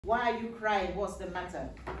why are you crying? What's the matter?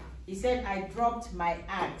 He said, I dropped my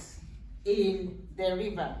axe in the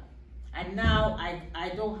river. And now I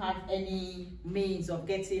don't have any means of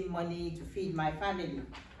getting money to feed my family.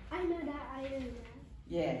 I know that.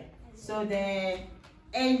 Yeah. So the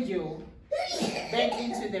angel went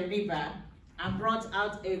into the river and brought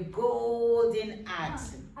out a golden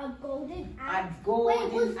axe. A golden axe? A golden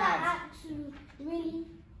Wait, was axe. that axe really?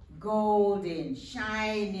 Golden,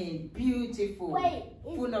 shining, beautiful,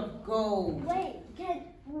 full of gold. Wait,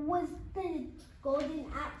 was the golden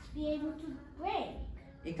axe be able to break?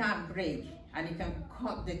 It can't break, and it can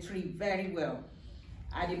cut the tree very well.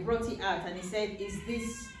 And he brought it out and he said, is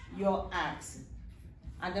this your axe?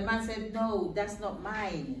 And the man said, no, that's not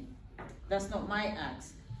mine. That's not my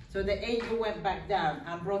axe. So the angel went back down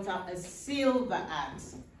and brought out a silver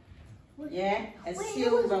axe. Yeah, a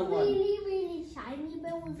silver one. Really, really shiny,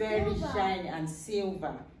 but it was very silver. shiny and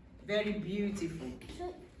silver. Very beautiful.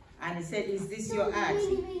 So, and he said, is this so your axe?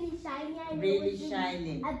 Really, really shiny. And really it was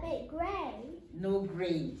shining. A bit grey. No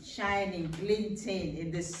gray, shining, glinting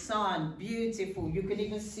in the sun, beautiful. You can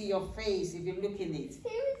even see your face if you look in it.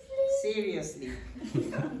 Seriously?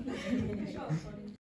 Seriously.